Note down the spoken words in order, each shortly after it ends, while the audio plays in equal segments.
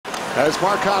As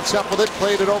Markov's up with it,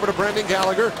 played it over to Brendan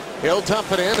Gallagher. He'll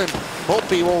dump it in, and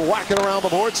Holtby will whack it around the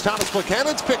boards. Thomas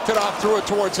Buchanan's picked it off, threw it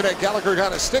towards the net. Gallagher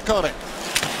got a stick on it.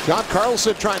 John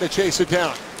Carlson trying to chase it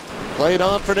down. Played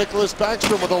on for Nicholas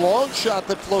Backstrom with a long shot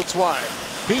that floats wide.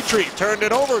 Petrie turned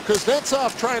it over.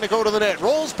 Kuznetsov trying to go to the net.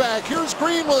 Rolls back. Here's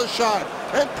Green with a shot.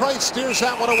 And Price steers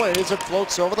that one away as it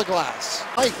floats over the glass.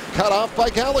 Mike cut off by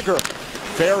Gallagher.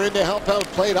 Fair in to help out.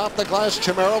 Played off the glass.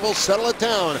 Chimera will settle it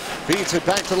down. Feeds it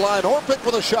back to the line. Orpik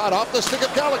with a shot off the stick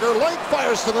of Gallagher. Light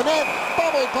fires to the net.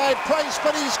 Bubbled by Price,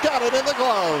 but he's got it in the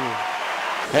glove.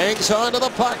 Hangs on to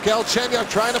the puck. Galchenyuk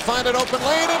trying to find an open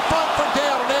lane in front for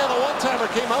down. And the one-timer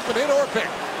came up and hit Orpik.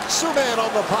 Subban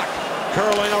on the puck.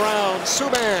 Curling around.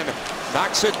 Subban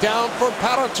knocks it down for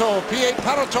Parenteau. P.A.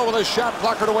 Parenteau with a shot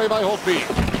blockered away by Holtby.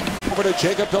 Over to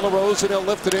Jacob De La Rose, and he'll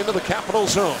lift it into the Capital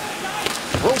zone.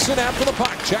 Wilson after the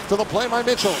puck. Check to the play by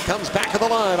Mitchell. Comes back to the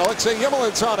line. Alexei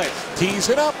Yemelin's on it. Tees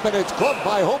it up, and it's gloved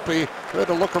by Holtby. Good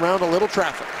to look around a little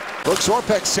traffic. Brooks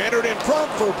Orpik centered in front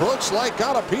for Brooks. Like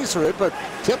got a piece of it, but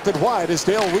tipped it wide as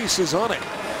Dale Weiss is on it.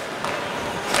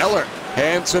 Eller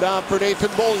hands it off for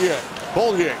Nathan Beaulieu.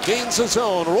 Beaulieu gains the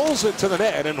zone, rolls it to the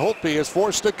net, and Holtby is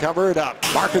forced to cover it up.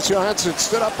 Marcus Johansson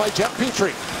stood up by Jeff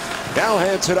Petrie. Now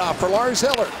hands it off for Lars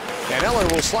Eller. And Eller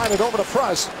will slide it over to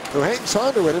Prust, who hangs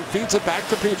onto it and feeds it back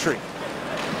to Petrie.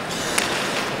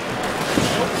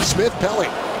 Smith Pelly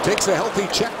takes a healthy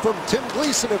check from Tim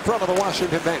Gleason in front of the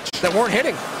Washington bench. That weren't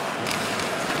hitting.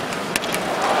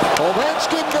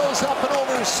 Ovechkin goes up and over.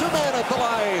 Subban at the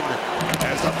line.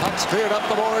 As the puck's cleared up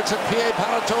the boards and P.A.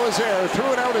 Parenteau is there.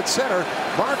 Threw it out at center.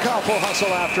 Markov will hustle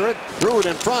after it. Threw it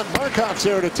in front. Markov's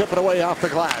there to tip it away off the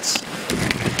glass.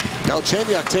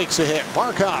 Galchenyuk takes a hit.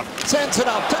 Markov sends it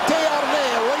up to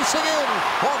Desharnais, racing in.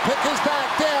 Orpik is back.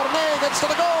 Desharnais gets to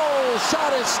the goal.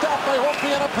 Shot is stopped by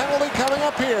Holtby, and a penalty coming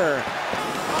up here.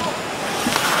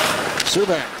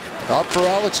 Subban up for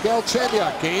Alex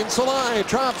Galchenyuk. Gains the line.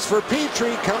 Drops for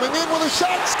Petrie. Coming in with a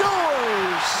shot.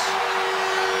 Scores!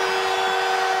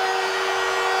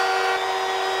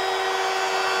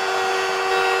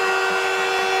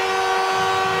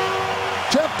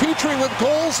 Jeff Petrie with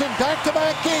goals in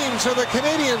back-to-back games, and the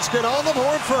Canadiens get on the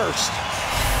board first.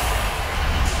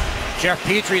 Jeff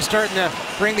Petrie starting to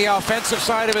bring the offensive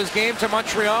side of his game to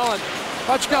Montreal, and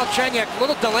watch Galchenyuk,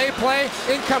 little delay play.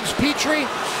 In comes Petrie.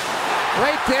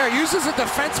 Right there, uses a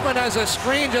defenseman as a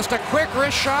screen, just a quick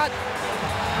wrist shot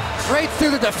right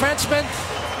through the defenseman.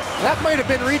 That might have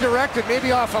been redirected,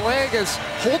 maybe off a leg, as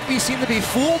Holtby seemed to be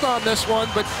fooled on this one,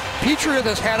 but Petrie with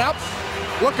his head up,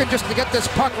 looking just to get this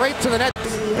puck right to the net.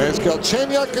 As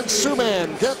Galchenyuk and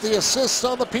Subban get the assists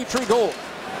on the Petrie goal.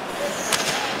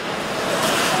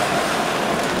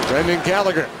 Brendan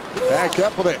Gallagher back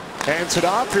up with it. Hands it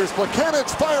off. Here's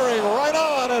Buchanan's firing right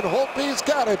on, and Holtby's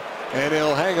got it. And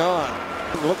he'll hang on.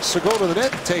 Looks to go to the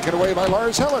net, taken away by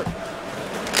Lars Eller.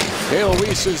 Dale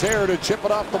Weiss is there to chip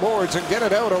it off the boards and get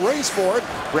it out. A race for it.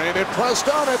 Brandon Prust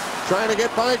on it, trying to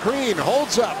get by Green.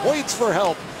 Holds up, waits for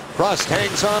help. Prust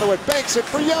hangs onto it, banks it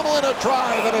for Yemelin, a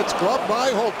drive, and it's gloved by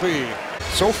Holtby.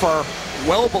 So far,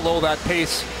 well below that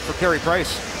pace for Carey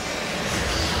Price.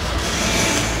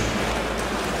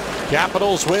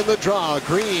 Capitals win the draw.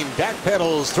 Green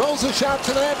backpedals, throws a shot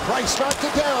to the net. Price knocked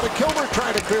it down, and Kilmer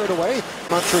trying to clear it away.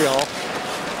 Montreal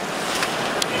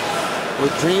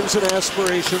with dreams and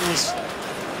aspirations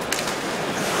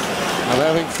of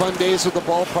having fun days at the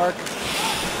ballpark,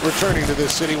 returning to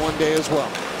this city one day as well.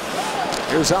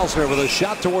 Here's Elsner with a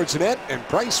shot towards the net, and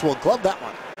Price will glove that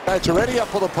one. Pacioretty up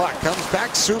for the puck. Comes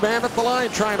back. Subban at the line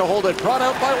trying to hold it. Brought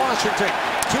out by Washington.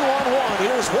 2-on-1.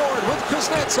 Here's Ward with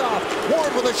Kuznetsov.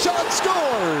 Ward with a shot.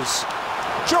 Scores!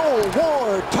 Joel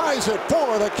Ward ties it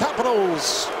for the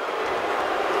Capitals.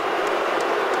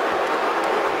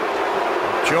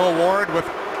 Joel Ward with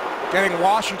getting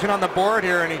Washington on the board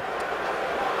here, and he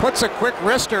puts a quick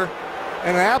wrister in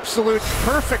an absolute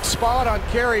perfect spot on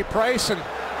Carey Price, and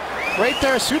right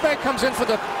there Subban comes in for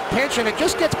the pinch, and it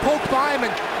just gets poked by him,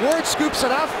 and Ward scoops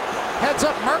it up, heads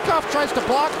up. Markov tries to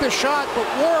block the shot, but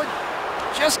Ward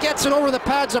just gets it over the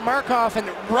pads of Markov and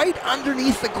right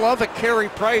underneath the glove of Carey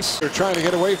Price. They're trying to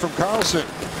get away from Carlson.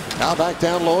 Now back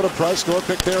down low to Price.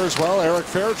 Orpik there as well. Eric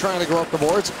Fair trying to go up the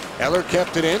boards. Eller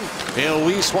kept it in. Dale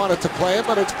Weiss wanted to play it,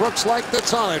 but it's Brooks Light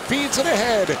that's on it. Feeds it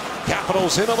ahead.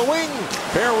 Capitals in on the wing.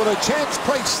 Fair with a chance.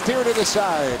 Price steered it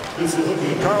aside.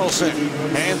 Carlson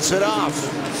hands it off.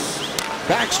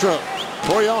 Backstrom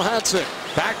for Johansson.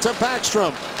 Back to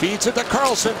Backstrom. Feeds it to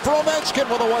Carlson for Ovechkin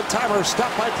with a one-timer.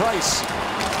 Stopped by Price.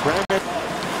 Brandon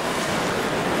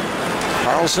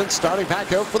Carlson starting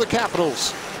back out for the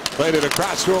Capitals. Played it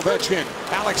across to Ovechkin.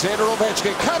 Alexander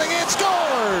Ovechkin cutting in,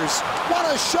 scores! What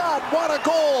a shot, what a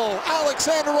goal!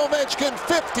 Alexander Ovechkin,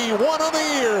 51 of the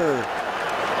year.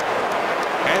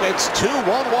 And it's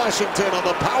 2-1 Washington on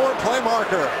the power play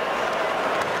marker.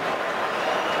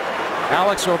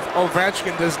 Alex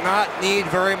Ovechkin does not need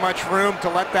very much room to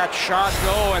let that shot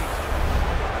go,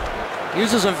 and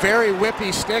uses a very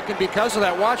whippy stick, and because of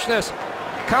that, watch this,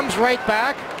 comes right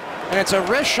back, and it's a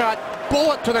wrist shot,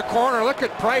 bullet to the corner. Look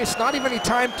at Price, not even any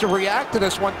time to react to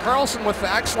this one. Karlsson with the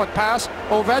excellent pass,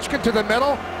 Ovechkin to the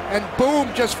middle, and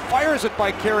boom, just fires it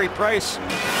by Carey Price.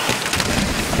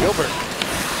 Gilbert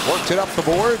worked it up the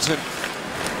boards, and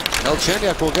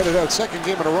Galchenyuk will get it out. Second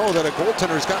game in a row that a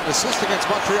goaltender's got an assist against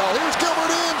Montreal. Here's Gilbert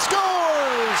in,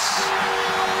 scores!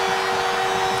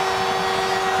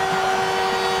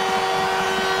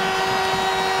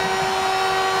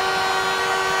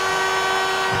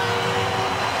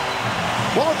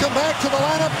 Welcome back to the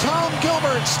lineup. Tom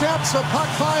Gilbert steps the puck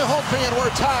by Holtby, and we're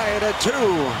tied at 2.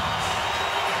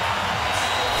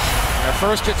 At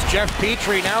first it's Jeff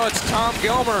Petrie, now it's Tom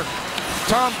Gilbert.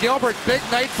 Tom Gilbert, big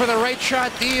night for the right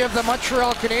shot D of the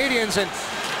Montreal Canadiens, and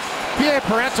P.A.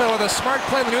 Parento with a smart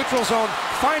play in the neutral zone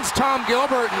finds Tom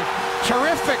Gilbert, and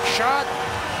terrific shot,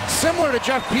 similar to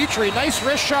Jeff Petrie. Nice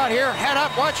wrist shot here, head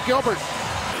up, watch Gilbert.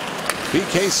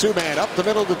 PK Subban up the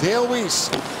middle to Dale Weiss.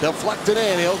 Deflected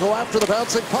in. He'll go after the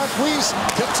bouncing puck. Weiss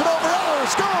tips it over. Eller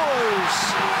scores!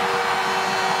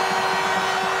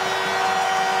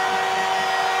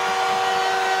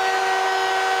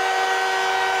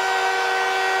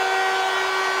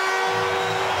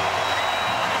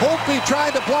 Holtby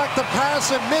tried to block the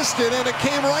pass and missed it, and it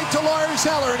came right to Lars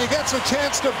Eller, and he gets a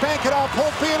chance to bank it off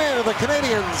Holtby and in. The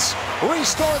Canadiens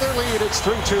restore their lead. It's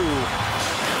 3-2.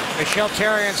 Michel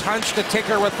Therrien's hunch to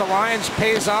tinker with the Lions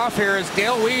pays off here as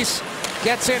Dale Weiss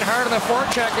gets in hard on the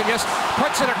forecheck and just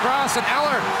puts it across, and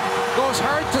Eller goes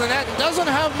hard to the net and doesn't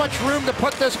have much room to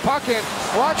put this puck in.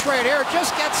 Watch right here,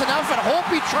 just gets enough, and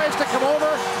Holtby tries to come over.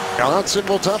 Johnson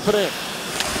will dump it in.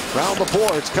 Round the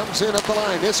boards, comes in at the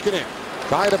line, Niskanen.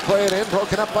 Try to play it in,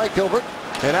 broken up by Gilbert.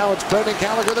 And now it's Brendan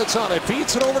Gallagher that's on it.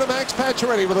 Feeds it over to Max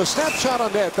Pacioretty with a snapshot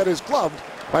on net that is gloved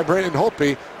by Brendan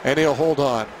Holtby, and he'll hold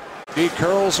on. He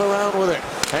curls around with it,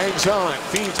 hangs on,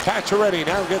 feeds Pacioretty,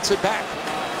 now gets it back.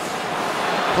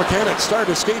 Buchanan started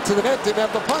to skate to the net, didn't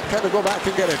have the puck, had to go back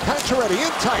and get it. Pacioretty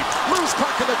in tight, loose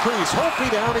puck in the crease, Holtby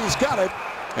down, he's got it,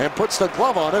 and puts the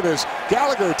glove on it as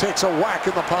Gallagher takes a whack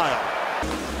in the pile.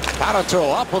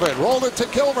 Parenteau up with it, rolled it to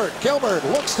Gilbert. Gilbert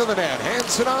looks to the net,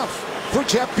 hands it off for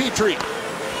Jeff Petrie.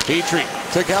 Petrie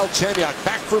to Galchenyuk,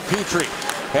 back for Petrie.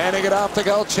 Handing it off to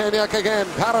Galchenyuk again.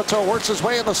 Parenteau works his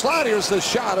way in the slot. Here's the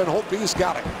shot, and Holtby's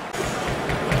got it.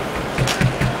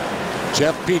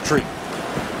 Jeff Petrie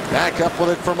back up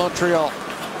with it for Montreal.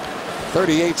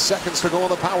 38 seconds to go on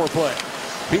the power play.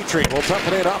 Petrie will dump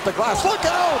it in off the glass. Look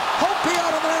out! Holtby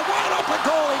out of there, wide open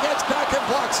goal. He gets back and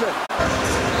blocks it.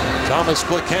 Thomas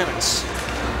Buchanan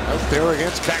out there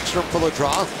against Backstrom for the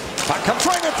draw. Puck comes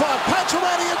right in front.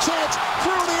 Pacioretty a chance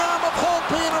through the arm of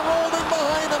Holtby and a rolled in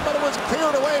behind him, but it was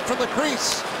cleared away from the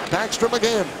crease. Backstrom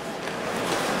again.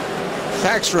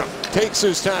 Backstrom takes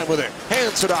his time with it.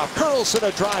 Hands it off. Karlsson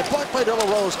a drive. Blocked by De La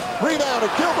Rose. Rebound.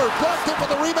 And Gilbert blocked it, but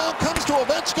the rebound comes to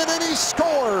Ovechkin and he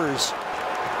scores.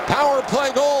 Power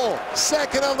play goal.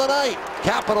 Second of the night.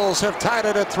 Capitals have tied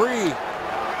it at 3.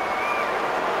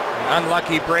 An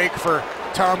unlucky break for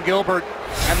Tom Gilbert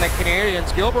and the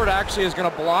Canadiens. Gilbert actually is going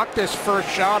to block this first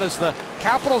shot as the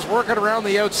Capitals work it around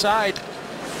the outside.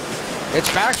 It's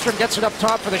Backstrom gets it up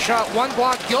top for the shot. One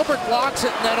block, Gilbert blocks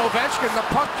it, and then Ovechkin, the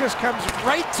puck just comes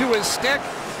right to his stick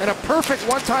in a perfect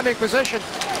one-timing position.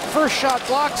 First shot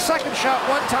blocked, second shot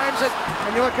one-times it,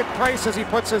 and you look at Price as he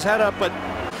puts his head up. But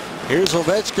here's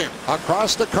Ovechkin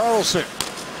across to Karlsson.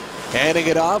 Handing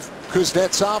it off,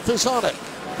 Kuznetsov is on it.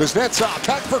 Kuznetsov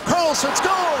back for Karlsson,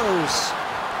 scores!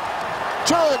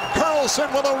 John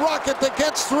Karlsson with a rocket that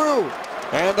gets through.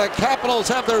 And the Capitals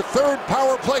have their third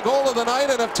power play goal of the night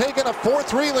and have taken a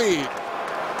 4-3 lead.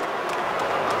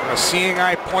 A seeing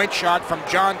eye point shot from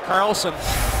John Karlsson.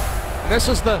 And this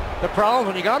is the problem.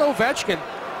 When you got Ovechkin,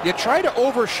 you try to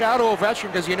overshadow Ovechkin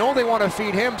because you know they want to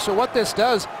feed him. So what this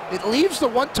does, it leaves the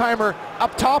one-timer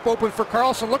up top open for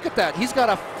Karlsson. Look at that. He's got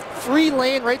a free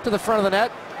lane right to the front of the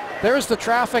net. There's the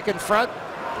traffic in front.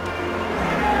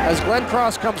 As Glenn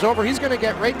Cross comes over, he's going to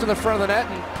get right to the front of the net,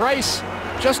 and Price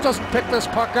just doesn't pick this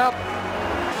puck up.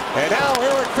 And now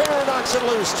Eric Fair knocks it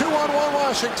loose. 2-on-1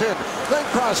 Washington. Then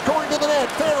Cross going to the net.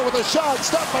 Fair with a shot.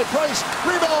 Stopped by Price.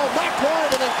 Rebound. Knocked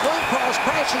wide. And then Glenn Cross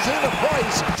crashes into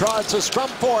Price. Draws a scrum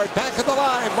for it. Back at the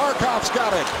line. Markov's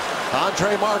got it.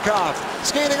 Andre Markov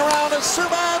skating around as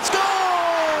Subban scores!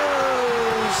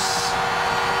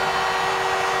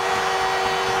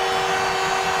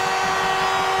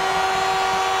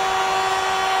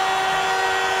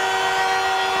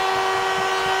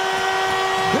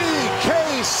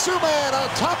 Subban, a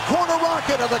top corner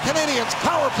rocket of the Canadiens.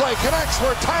 Power play connects.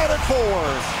 We're tied at 4.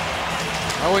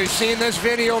 Oh, we've seen this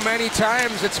video many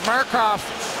times. It's Markov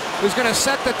who's going to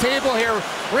set the table here.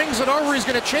 Brings it over. He's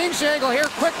going to change the angle here.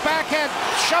 Quick backhand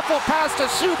shuffle pass to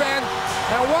Subban.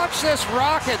 Now watch this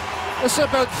rocket. This is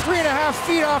about 3.5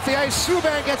 feet off the ice.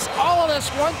 Subban gets all of this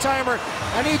one-timer,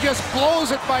 and he just blows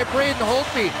it by Braden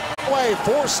Holtby.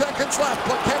 4 seconds left.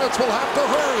 Plekanec will have to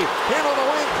hurry. In on the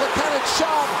wing. Plekanec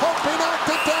shot. Holtby knocked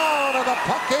it down, and the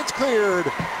puck gets cleared.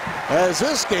 As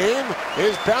this game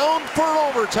is bound for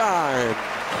overtime.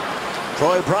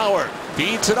 Troy Brouwer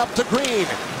feeds it up to Green.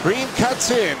 Green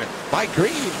cuts in by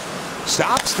Green.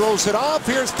 Stops, throws it off.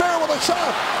 Here's Fair with a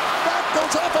shot. That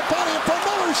goes off a body for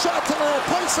another shot to there.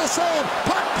 Place the same.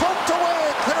 Puck poked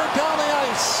away. Cleared down the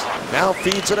ice. Now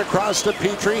feeds it across to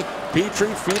Petrie.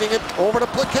 Petrie feeding it over to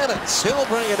Plekanec. He'll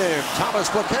bring it in. Thomas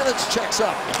Plekanec checks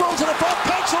up. Throws it in front.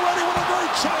 Pacioretty with a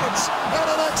great chance. And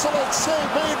an excellent save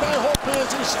made by Holtby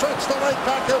as he stretched the right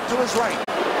back out to his right.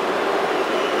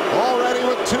 Already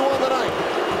with 2 on the night.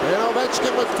 And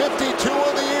Ovechkin with 52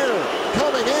 on the year.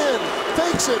 Coming in.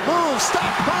 Fakes it. Moves.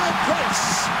 Stopped by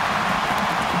Price.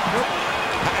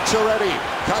 Pacioretty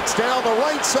cuts down the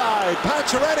right side.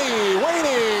 Pacioretty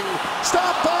waiting.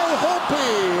 Stopped by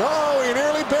Holtby. Oh, he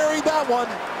nearly buried that one.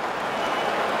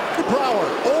 Brouwer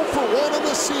 0 for 1 in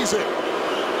the season.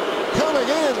 Coming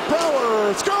in.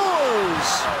 Brouwer scores.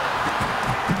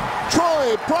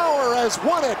 Troy Brouwer has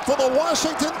won it for the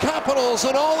Washington Capitals.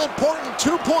 An all-important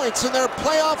 2 points in their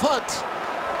playoff hunt.